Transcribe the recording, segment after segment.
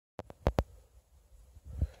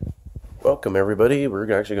Welcome everybody. We're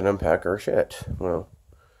actually going to unpack our shit. Well,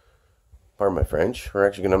 pardon my French. We're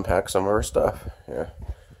actually going to unpack some of our stuff. Yeah.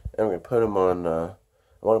 And we're going to put them on, I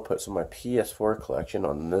want to put some of my PS4 collection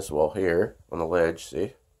on this wall here, on the ledge,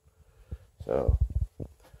 see? So,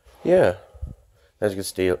 yeah. As you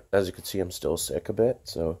can see, I'm still sick a bit,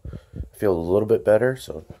 so I feel a little bit better,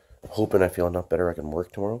 so I'm hoping I feel enough better I can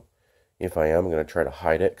work tomorrow. If I am, I'm going to try to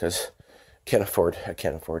hide it, because I can't afford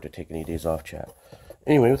to take any days off, chat.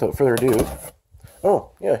 Anyway, without further ado, oh,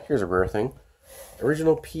 yeah, here's a rare thing.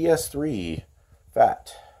 Original PS3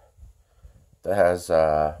 FAT. That has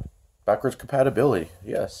backwards compatibility,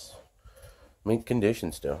 yes. Mint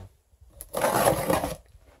condition still.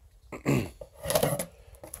 And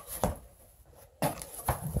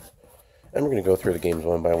we're going to go through the games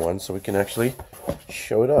one by one so we can actually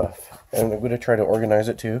show it off. And I'm going to try to organize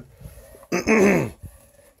it too.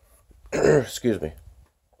 Excuse me.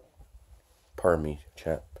 Pardon me,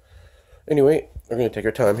 chat. Anyway, we're going to take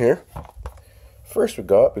our time here. First we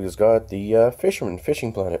got the Fisherman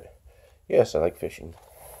Fishing Planet. Yes, I like fishing.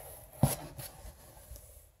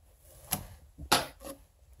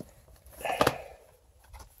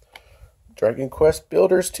 Dragon Quest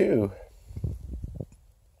Builders 2.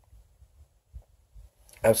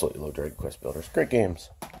 Absolutely love Dragon Quest Builders. Great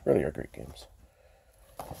games. Really are great games.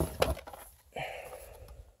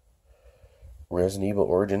 Resident Evil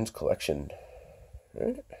Origins Collection.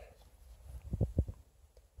 Right.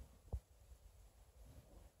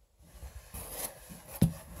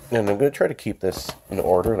 And I'm going to try to keep this in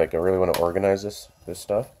order. Like, I really want to organize this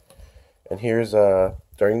stuff. And here's the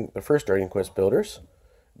first Dragon Quest Builders,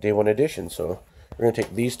 Day 1 edition. So we're going to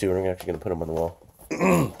take these two and we're actually going to put them on the wall.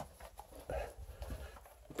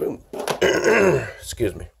 Boom.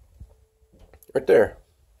 Excuse me. Right there.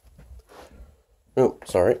 Oh,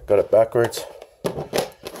 sorry. Got it backwards.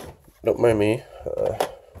 Don't mind me.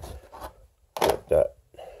 Like that.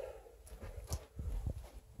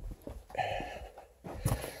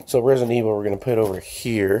 So Resident Evil we're going to put over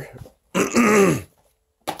here. Because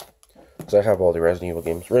I have all the Resident Evil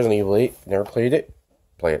games. Resident Evil 8, never played it.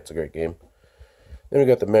 Play it, it's a great game. Then we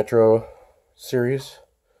got the Metro series.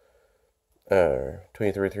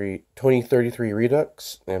 2033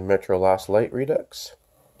 Redux and Metro Last Light Redux.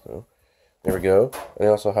 So there we go. And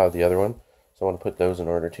I also have the other one. So I want to put those in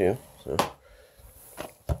order too. So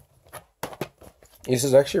this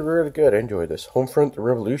is actually really good. I enjoy this. Homefront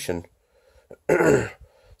Revolution. So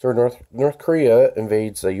North Korea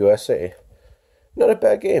invades the USA. Not a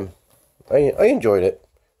bad game. I enjoyed it.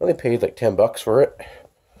 I only paid like $10 for it.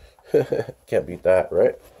 Can't beat that,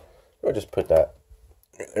 right? I'll just put that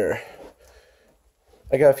right there.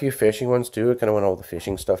 I got a few fishing ones too. I kind of want all the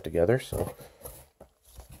fishing stuff together. So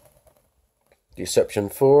Deception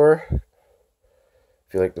 4. I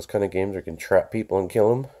feel like those kind of games where you can trap people and kill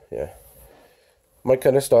them. Yeah. My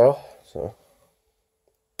kind of style. So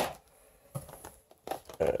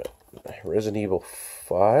Resident Evil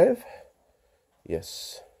 5.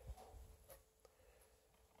 Yes.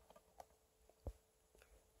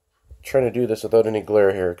 Trying to do this without any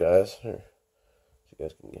glare here, guys. Here. So you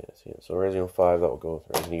guys can see it. So Resident Evil 5, that will go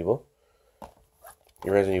with Resident Evil.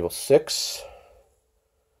 Your Resident Evil 6.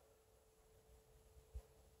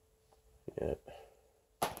 Yeah.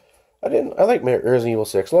 I like Resident Evil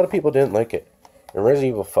 6. A lot of people didn't like it. And Resident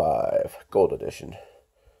Evil 5, Gold Edition.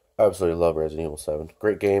 I absolutely love Resident Evil 7.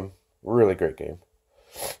 Great game. Really great game.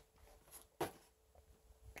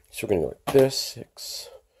 So we're going to go like this. 6.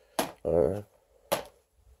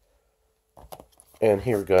 And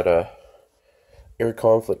here we got Air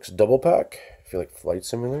Conflicts Double Pack. I feel like fighter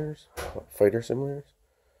simulators.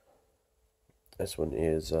 This one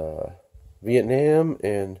is Vietnam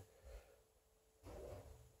and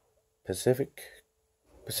Pacific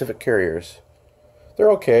Carriers. They're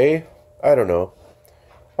okay. I don't know.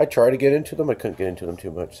 I tried to get into them. I couldn't get into them too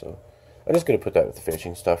much, so I'm just going to put that with the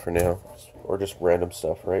fishing stuff for now. Or just random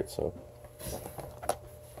stuff, right? So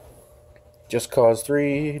Just Cause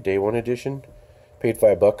 3, Day 1 edition. Paid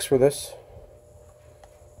 $5 for this.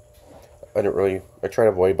 I try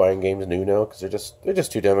to avoid buying games new now because they're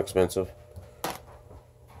just too damn expensive.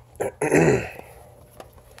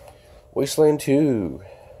 Wasteland 2.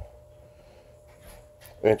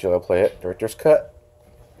 Eventually I'll play it. Director's Cut.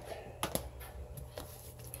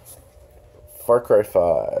 Far Cry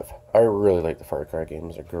 5. I really like the Far Cry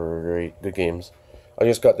games. They're good games. I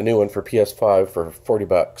just got the new one for PS5 for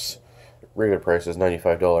 $40. Regular price is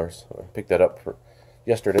 $95. I picked that up for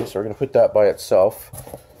yesterday, so we're going to put that by itself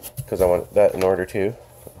because I want that in order too.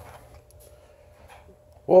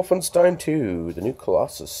 Wolfenstein 2, the new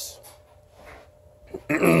Colossus.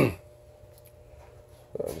 I'll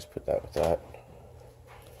just put that with that.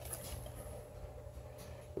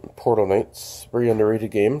 Portal Knights, very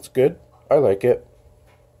underrated game. It's good. I like it.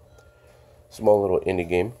 Small little indie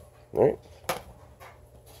game. Alright.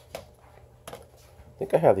 I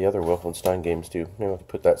think I have the other Wolfenstein games too. Maybe I'll have to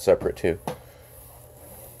put that separate too.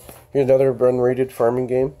 Here's another unrated farming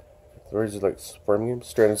game. Where is it, like farming game?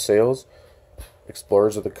 Stranded Sails.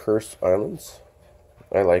 Explorers of the Cursed Islands.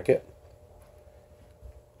 I like it.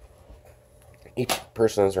 Each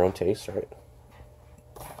person has their own taste, right?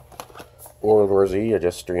 World War Z, I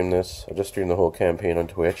just streamed this. I just streamed the whole campaign on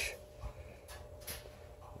Twitch.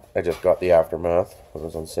 I just got the Aftermath. It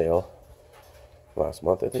was on sale last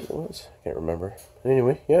month, I think it was. Can't remember.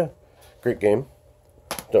 Anyway, yeah. Great game.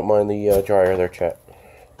 Don't mind the dryer there, chat.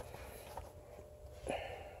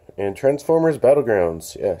 And Transformers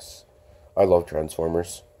Battlegrounds. Yes. I love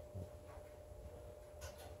Transformers.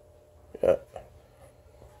 Yeah.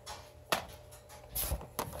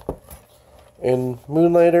 And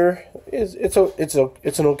Moonlighter it's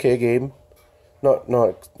an okay game.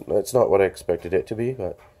 It's not what I expected it to be,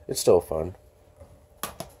 but it's still fun.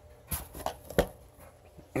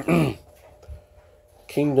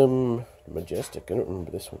 Kingdom Majestic. I don't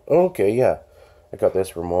remember this one. Oh, okay, yeah. I got this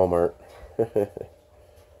from Walmart. Yeah,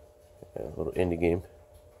 a little indie game.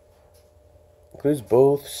 Includes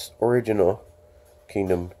both original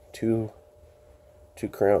Kingdom two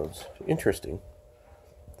crowns. Interesting.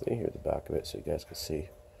 See, here's the back of it so you guys can see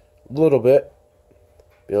a little bit.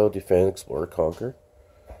 Build, defend, explore, conquer.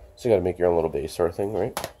 So you gotta make your own little base sort of thing,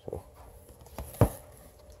 right? So.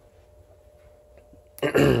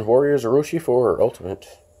 Warriors Orochi 4 Ultimate.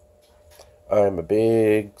 I'm a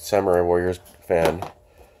big Samurai Warriors fan.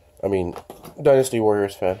 I mean, Dynasty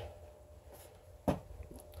Warriors fan. A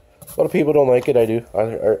lot of people don't like it. I do.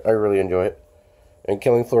 I really enjoy it. And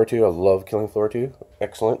Killing Floor 2. I love Killing Floor 2.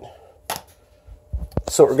 Excellent.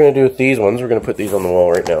 So what we're going to do with these ones, we're going to put these on the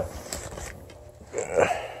wall right now.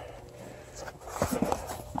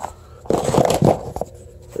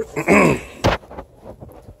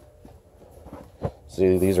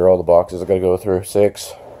 See, these are all the boxes I got to go through.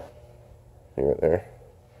 6. Right there.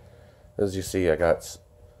 As you see, I got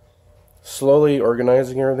slowly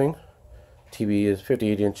organizing everything. TV is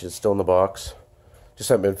 58 inches still in the box. Just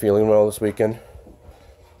haven't been feeling well this weekend.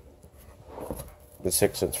 Been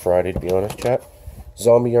sick since Friday, to be honest, chat.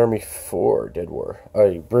 Zombie Army 4 Dead War.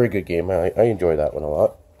 Very good game. I enjoy that one a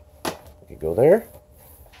lot. Okay, go there.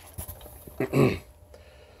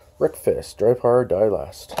 Wreckfest. Drive hard, die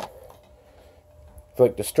last. If you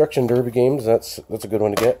like Destruction Derby games, that's a good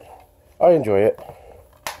one to get. I enjoy it.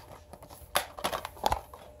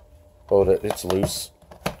 Oh, it's loose.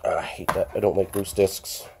 I hate that. I don't like loose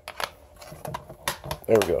discs.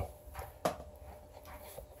 There we go.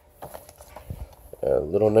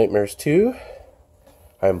 Little Nightmares 2.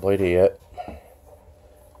 I haven't played it yet.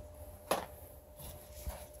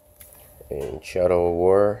 And Shadow of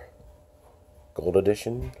War Gold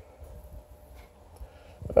Edition.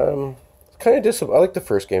 Kind of I like the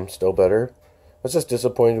first game still better. I was just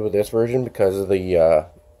disappointed with this version because of the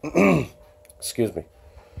excuse me.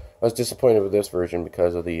 I was disappointed with this version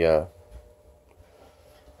because of the oh,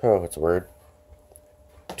 what's the word?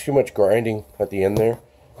 Too much grinding at the end there.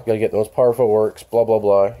 You gotta get those powerful works, blah blah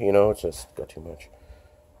blah. You know, it's just got too much.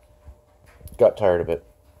 Got tired of it.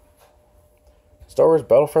 Star Wars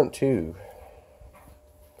Battlefront 2.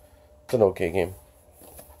 It's an okay game.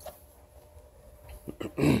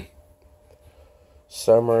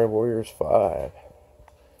 Samurai Warriors 5.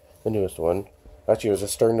 The newest one. Actually, I was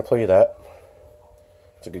just starting to play that.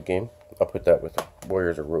 It's a good game. I'll put that with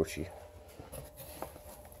Warriors Orochi.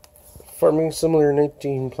 Farming Simulator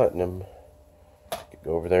 19 Platinum.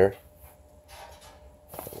 Go over there.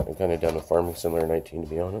 I'm kind of done with Farming Simulator 19, to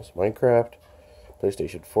be honest. Minecraft.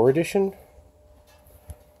 PlayStation 4 Edition.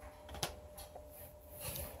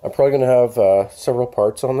 I'm probably going to have several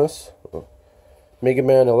parts on this. Mega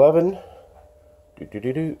Man 11. I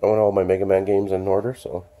want all my Mega Man games in order,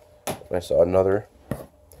 so I saw another.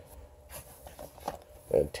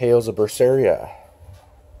 And Tales of Berseria.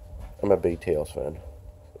 I'm a big Tales fan.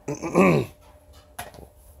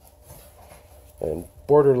 And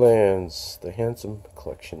Borderlands, the Handsome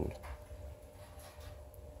Collection.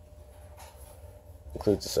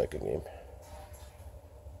 Includes the second game.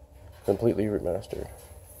 Completely remastered.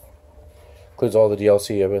 Includes all the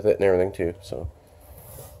DLC with it and everything too, so.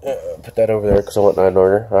 Put that over there because I want that in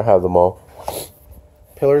order. I have them all.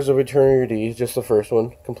 Pillars of Eternity, just the first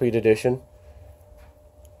one, complete edition.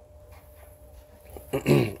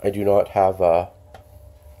 I do not have the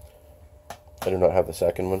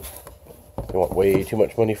second one. I want way too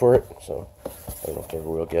much money for it, so I don't know if I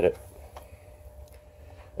will get it.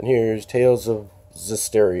 And here's Tales of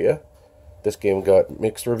Zestiria, This game got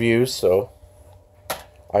mixed reviews, so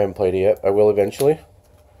I haven't played it yet. I will eventually.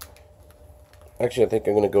 Actually, I think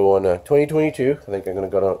I'm going to go on 2022. I think I'm going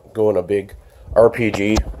to go on a big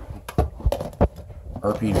RPG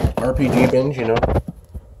binge, you know.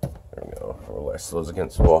 There we go. Roll those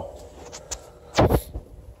against the wall.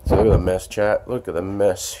 So look at the mess, chat. Look at the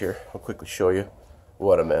mess here. I'll quickly show you.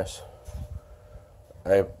 What a mess.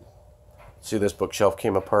 I see this bookshelf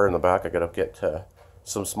came apart in the back. I got to get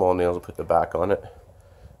some small nails and put the back on it.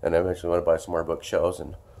 And I eventually want to buy some more bookshelves.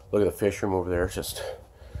 And look at the fish room over there. It's just,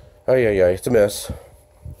 oh yeah, it's a mess.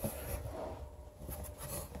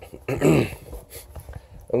 And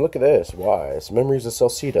look at this. Wise Memories of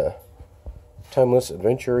Salsita, Timeless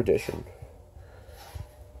Adventure Edition.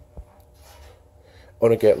 I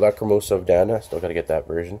want to get Lacrimosa of Dana. Still got to get that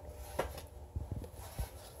version.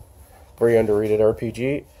 Very underrated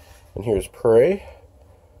RPG. And here's Prey.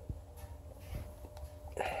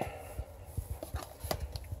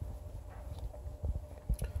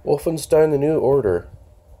 Wolfenstein: The New Order.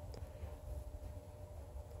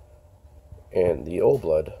 And the Old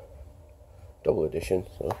Blood double edition.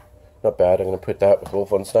 So not bad. I'm going to put that with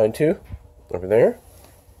Wolfenstein 2 over there.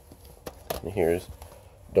 And here's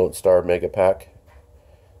Don't Starve Mega Pack.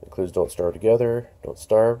 Includes Don't Starve Together, Don't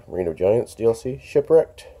Starve, Reign of Giants DLC,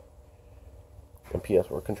 Shipwrecked, and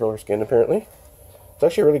PS4 controller skin apparently. It's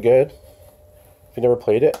actually really good. If you never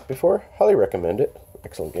played it before, highly recommend it.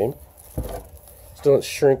 Excellent game. Still in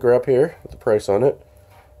shrink wrap here with the price on it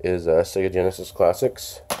is Sega Genesis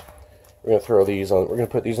Classics. We're gonna throw these on. We're gonna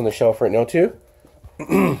put these on the shelf right now too.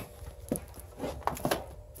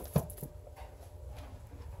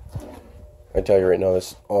 I tell you right now,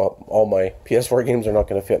 this all my PS4 games are not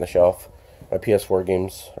going to fit on the shelf. My PS4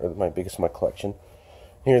 games are my biggest in my collection.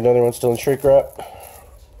 Here's another one still in shrink wrap.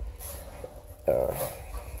 Got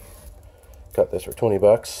this for 20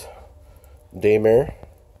 bucks. Daymare,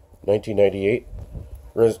 1998.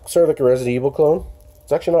 Sort of like a Resident Evil clone.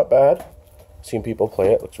 It's actually not bad. Seen people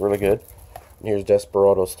play it. Looks really good. And here's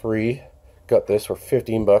Desperados 3. Got this for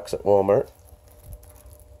 15 bucks at Walmart.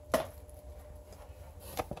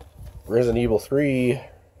 Resident Evil 3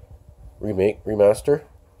 remake, remaster.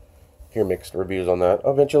 Hear mixed reviews on that.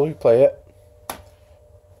 I'll eventually play it.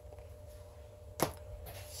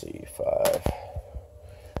 C5.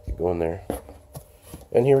 Keep going there.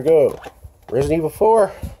 And here we go. Resident Evil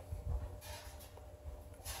 4.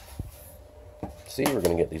 See, we're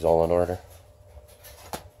going to get these all in order.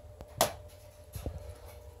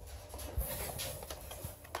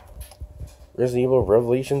 Resident Evil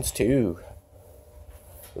Revelations 2.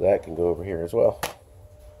 That can go over here as well.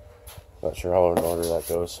 Not sure how in order that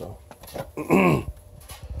goes, so.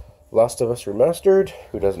 Last of Us Remastered.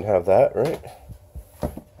 Who doesn't have that, right?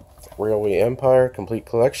 Railway Empire Complete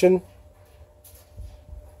Collection.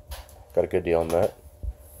 Got a good deal on that.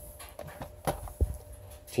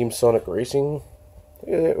 Team Sonic Racing.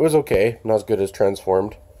 It was okay. Not as good as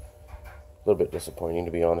Transformed. A little bit disappointing,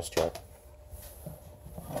 to be honest, chat.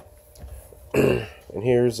 And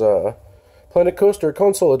here's Planet Coaster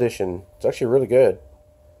Console Edition. It's actually really good.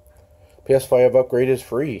 PS5 upgrade is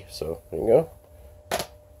free, so there you go.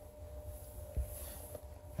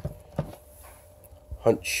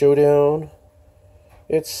 Hunt Showdown.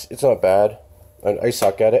 It's not bad. I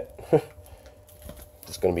suck at it.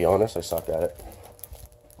 Just gonna be honest, I suck at it.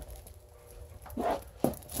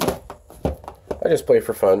 I just play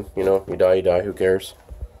for fun, you know. You die, who cares?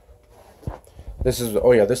 This is,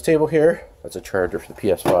 oh yeah, this table here, that's a charger for the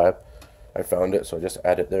PS5. I found it, so I just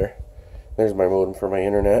added it there. There's my modem for my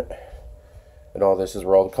internet. And all this is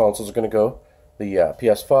where all the consoles are going to go. The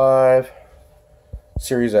PS5,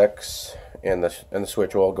 Series X, and the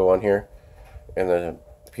Switch will all go on here. And the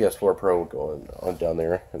PS4 Pro will go on down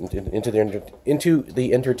there. And into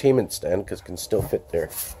the entertainment stand, because it can still fit there.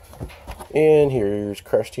 And here's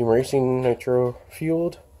Crash Team Racing Nitro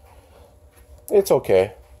Fueled. It's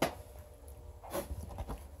okay. I'm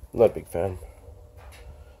not a big fan.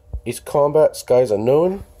 Ace Combat Skies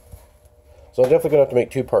Unknown. So I'm definitely going to have to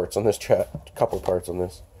make two parts on this chat. A couple parts on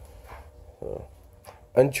this.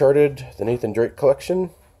 Uncharted, the Nathan Drake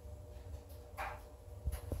Collection.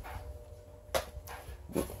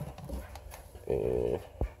 And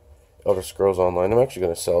Elder Scrolls Online. I'm actually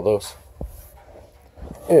going to sell those.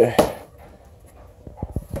 Yeah.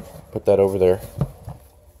 Put that over there.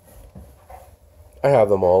 I have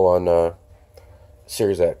them all on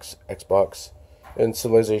Series X, Xbox. And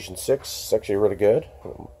Civilization 6 is actually really good.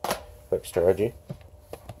 Like strategy.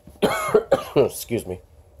 Excuse me.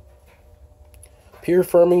 Pure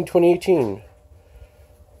Farming 2018.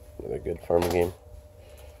 Another good farming game.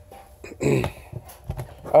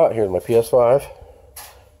 Here's my PS5.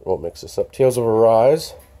 won't mix this up. Tales of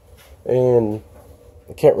Arise. And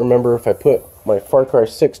I can't remember if I put my Far Cry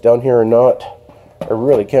 6 down here or not. I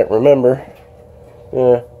really can't remember.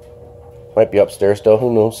 Yeah, might be upstairs still,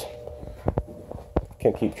 who knows.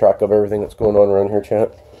 Can't keep track of everything that's going on around here,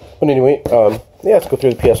 chat. But anyway, yeah, let's go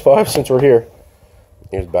through the PS5 since we're here.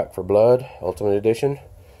 Here's Back for Blood, Ultimate Edition.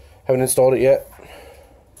 Haven't installed it yet.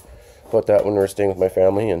 Bought that when we were staying with my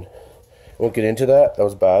family, and I won't get into that. That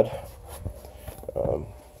was bad.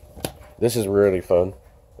 This is really fun.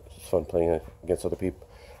 It's fun playing against other people.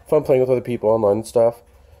 Fun playing with other people online and stuff.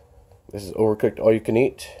 This is Overcooked All You Can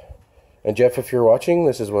Eat. And Jeff, if you're watching,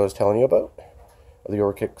 this is what I was telling you about. The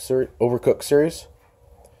Overcooked series.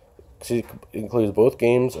 It includes both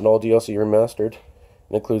games and all DLC remastered.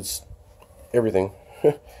 It includes everything.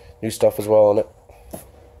 New stuff as well on it.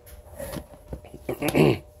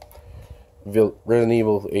 Resident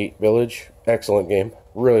Evil 8 Village. Excellent game.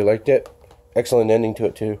 Really liked it. Excellent ending to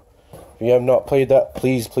it too. If you have not played that,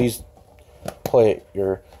 please play it. If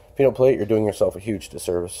you don't play it, you're doing yourself a huge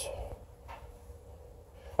disservice.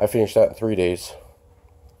 I finished that in 3 days.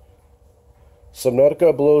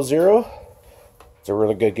 Subnautica Below Zero. It's a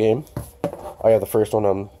really good game. I have the first one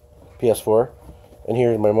on PS4. And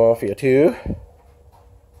here's my Mafia 2.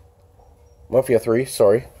 Mafia 3,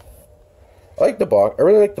 sorry. I like the box. I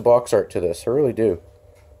really like the box art to this. I really do.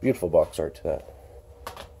 Beautiful box art to that.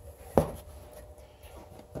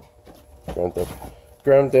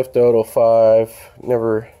 Grand Theft Auto 5. I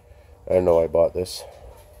don't know why I bought this.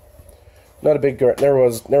 Not a big,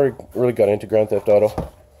 never really got into Grand Theft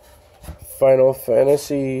Auto. Final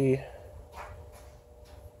Fantasy.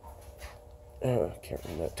 I can't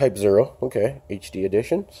remember that. Type 0. Okay, HD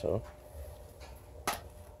edition. So.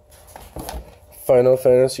 Final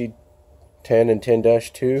Fantasy 10 and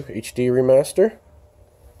 10-2 HD remaster.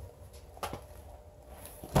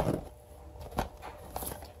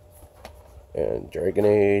 And Dragon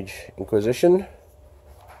Age Inquisition.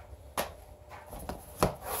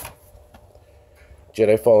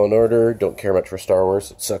 Jedi Fallen Order. Don't care much for Star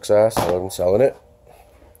Wars. It sucks ass. I'm selling it.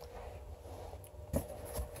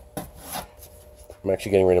 I'm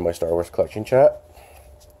actually getting rid of my Star Wars collection, chat.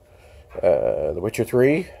 The Witcher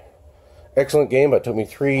 3. Excellent game, but it took me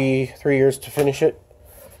three years to finish it.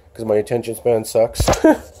 Because my attention span sucks.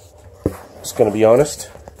 Just gonna be honest.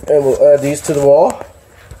 And we'll add these to the wall.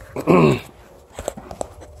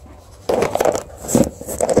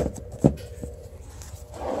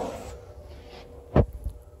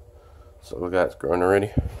 So we got it's growing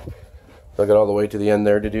already. So I got all the way to the end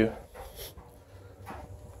there to do.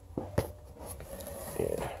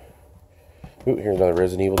 Yeah. Ooh, here's another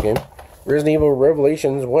Resident Evil game. Resident Evil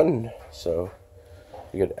Revelations 1. So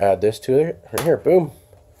you could add this to it. Right here, boom.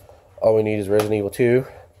 All we need is Resident Evil 2.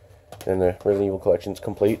 And the Resident Evil collection's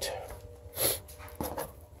complete.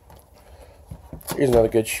 Here's another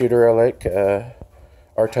good shooter I like.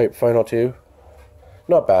 R-Type Final 2.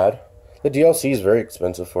 Not bad. The DLC is very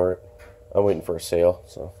expensive for it. I'm waiting for a sale,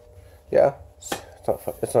 so yeah,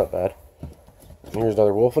 it's not bad. And here's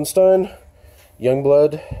another Wolfenstein,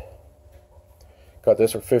 Youngblood. Got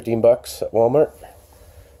this for 15 bucks at Walmart.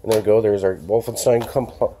 And there we go. There's our Wolfenstein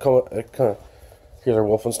here's our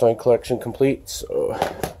Wolfenstein collection complete. So,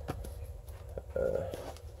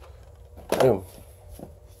 boom.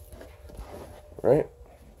 Right.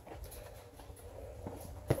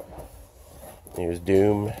 Here's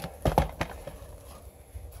Doom.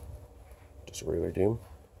 Just a regular Doom.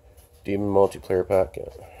 Demon multiplayer pack. Yeah.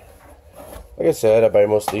 Like I said, I buy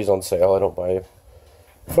most of these on sale. I don't buy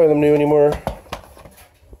them new anymore.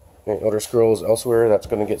 And Elder Scrolls Elsewhere, that's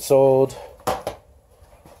going to get sold.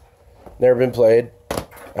 Never been played.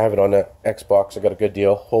 I have it on the Xbox. I got a good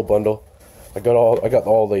deal, whole bundle. I got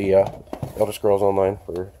all the Elder Scrolls Online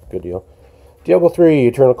for a good deal. Diablo 3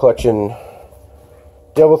 Eternal Collection.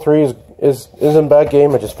 Diablo 3 isn't a bad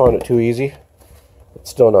game. I just found it too easy.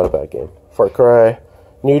 It's still not a bad game. Far Cry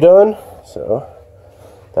New Dawn. So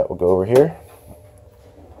that will go over here.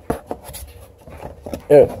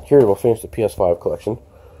 And here we'll finish the PS5 collection.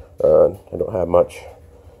 I don't have much.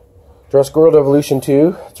 Jurassic World Evolution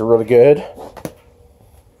 2. It's really good.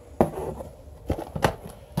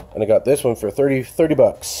 And I got this one for 30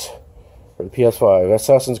 bucks for the PS5.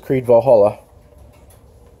 Assassin's Creed Valhalla.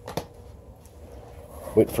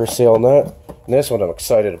 Wait for a sale on that. And this one I'm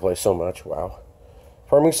excited to play so much. Wow.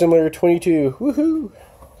 Farming Simulator 22. Woohoo!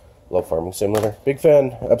 Love Farming Simulator. Big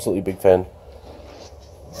fan. Absolutely big fan.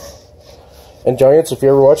 And Giants, if you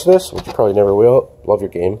ever watch this, which you probably never will, love your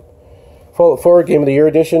game. Fallout 4 Game of the Year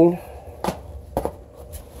Edition.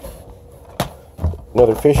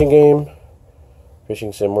 Another fishing game.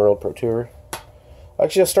 Fishing Sim World Pro Tour.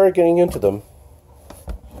 Actually, I started getting into them.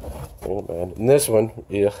 Not bad. And this one,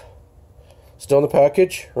 yeah, still in the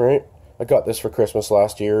package, right? I got this for Christmas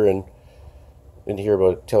last year and didn't hear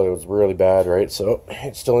about it till it was really bad, right? So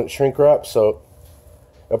it's still in shrink wrap, so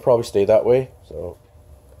it'll probably stay that way. So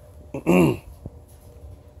I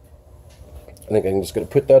think I'm just gonna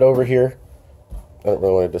put that over here. I don't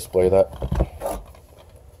really want to display that.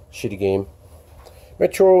 Shitty game.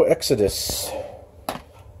 Metro Exodus.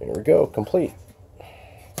 There we go, complete.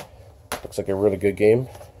 Looks like a really good game.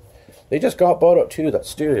 They just got bought out too, that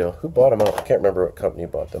studio. Who bought them out? I can't remember what company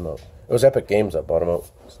bought them out. It was Epic Games that bought them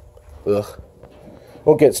out. Ugh.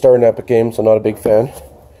 Won't get started in Epic Games, I'm not a big fan.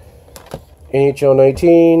 NHL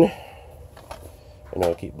 19. I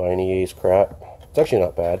know I keep buying EA's crap. It's actually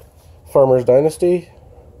not bad. Farmer's Dynasty.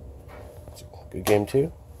 It's a good game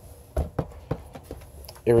too.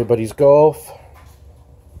 Everybody's Golf.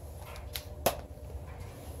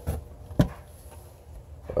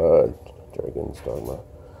 Dragon's Dogma.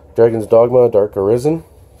 Dragon's Dogma, Dark Arisen.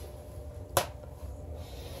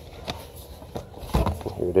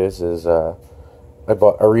 Here it is I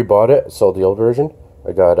rebought it, sold the old version.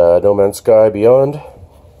 I got No Man's Sky Beyond.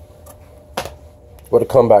 What a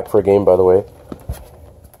comeback for a game, by the way.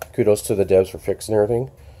 Kudos to the devs for fixing everything.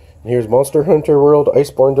 And here's Monster Hunter World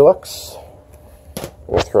Iceborne Deluxe. I'm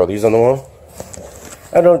gonna throw these on the wall.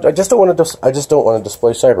 I just don't want to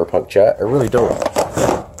display Cyberpunk, chat. I really don't.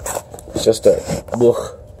 It's just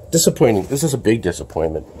disappointing. This is a big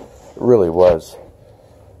disappointment. It really was.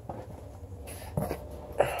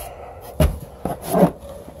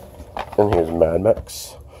 And here's Mad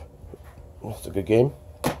Max. It's a good game.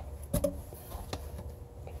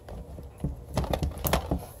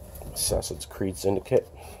 Assassin's Creed Syndicate.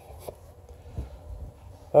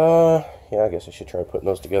 Yeah, I guess I should try putting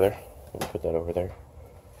those together. Let me put that over there.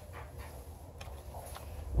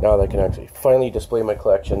 Now that I can actually finally display my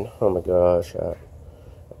collection. Oh my gosh.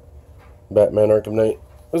 Batman Arkham Knight.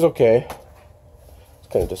 It was okay. It's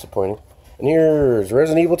kind of disappointing. And here's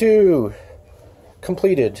Resident Evil 2.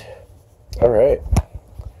 Completed. Alright.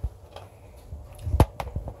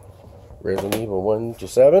 Resident Evil 1 to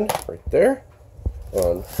 7. Right there.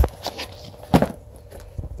 On.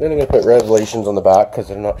 Then I'm going to put Revelations on the back because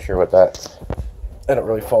I'm not sure what that... I don't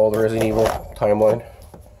really follow the Resident Evil timeline.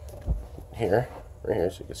 Here. Right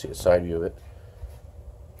here, so you can see a side view of it.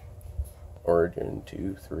 Origin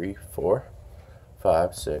 2, 3, 4,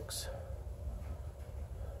 5, 6,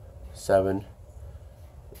 7,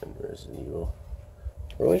 and Resident Evil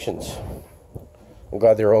Revelations. I'm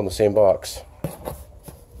glad they're all in the same box.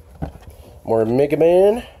 More Mega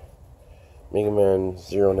Man. Mega Man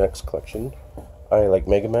Zero Next collection. I like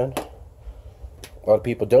Mega Man. A lot of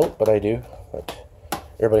people don't, but I do. But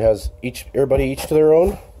everybody has each to their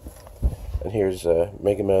own. And here's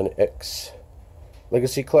Mega Man X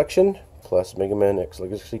Legacy Collection plus Mega Man X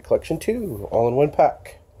Legacy Collection 2, all in one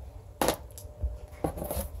pack.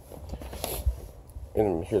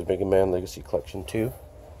 And here's Mega Man Legacy Collection 2.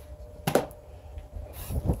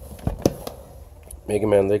 Mega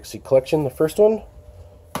Man Legacy Collection, the first one.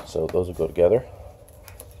 So those will go together.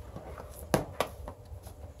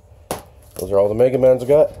 Those are all the Mega Mans I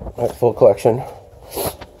got. That full collection.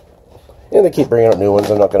 And they keep bringing out new ones.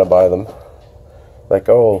 I'm not going to buy them. Like,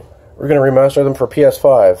 oh, we're going to remaster them for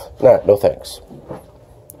PS5. Nah, no thanks.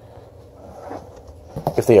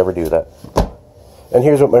 If they ever do that. And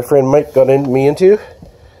here's what my friend Mike got me into.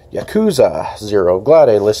 Yakuza 0. Glad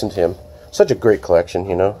I listened to him. Such a great collection,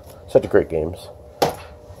 you know. Such great games.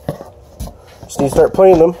 Just need to start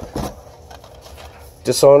playing them.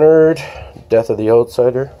 Dishonored. Death of the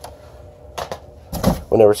Outsider.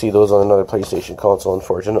 We'll never see those on another PlayStation console,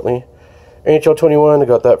 unfortunately. NHL 21, I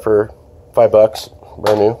got that for $5.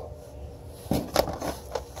 Brand new.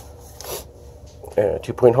 And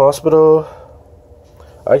 2 Point Hospital.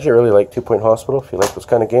 I actually really like 2 Point Hospital. If you like those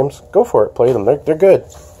kind of games, go for it. Play them. They're good.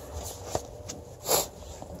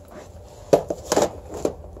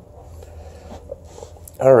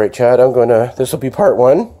 Alright, Chad. This will be part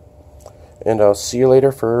 1. And I'll see you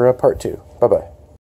later for part 2. Bye-bye.